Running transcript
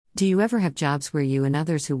Do you ever have jobs where you and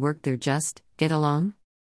others who work there just get along?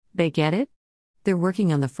 They get it? They're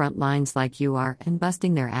working on the front lines like you are and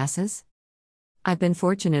busting their asses? I've been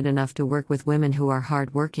fortunate enough to work with women who are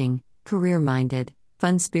hardworking, career-minded,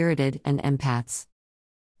 fun-spirited, and empaths.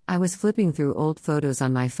 I was flipping through old photos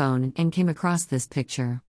on my phone and came across this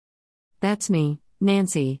picture. That's me,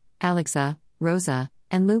 Nancy, Alexa, Rosa,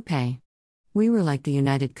 and Lupe. We were like the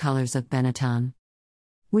United Colors of Benetton.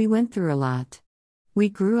 We went through a lot. We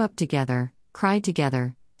grew up together, cried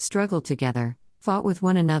together, struggled together, fought with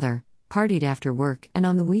one another, partied after work and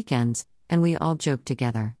on the weekends, and we all joked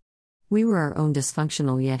together. We were our own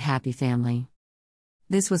dysfunctional yet happy family.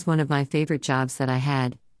 This was one of my favorite jobs that I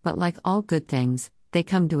had, but like all good things, they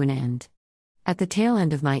come to an end. At the tail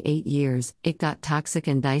end of my 8 years, it got toxic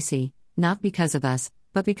and dicey, not because of us,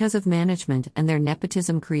 but because of management and their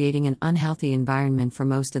nepotism creating an unhealthy environment for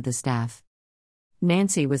most of the staff.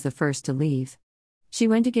 Nancy was the first to leave. She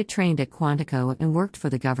went to get trained at Quantico and worked for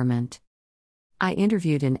the government. I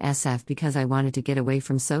interviewed in SF because I wanted to get away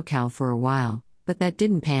from SoCal for a while, but that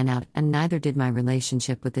didn't pan out and neither did my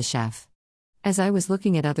relationship with the chef. As I was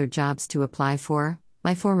looking at other jobs to apply for,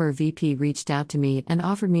 my former VP reached out to me and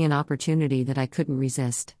offered me an opportunity that I couldn't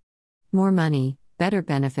resist. More money, better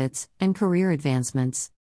benefits, and career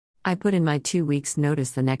advancements. I put in my 2 weeks'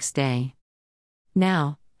 notice the next day.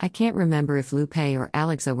 Now, I can't remember if Lupe or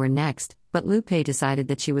Alexa were next, but Lupe decided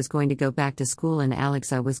that she was going to go back to school and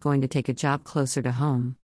Alexa was going to take a job closer to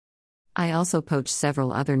home. I also poached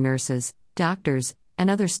several other nurses, doctors, and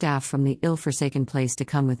other staff from the ill-forsaken place to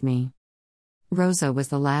come with me. Rosa was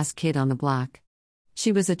the last kid on the block.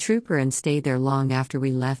 She was a trooper and stayed there long after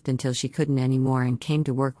we left until she couldn't anymore and came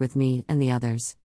to work with me and the others.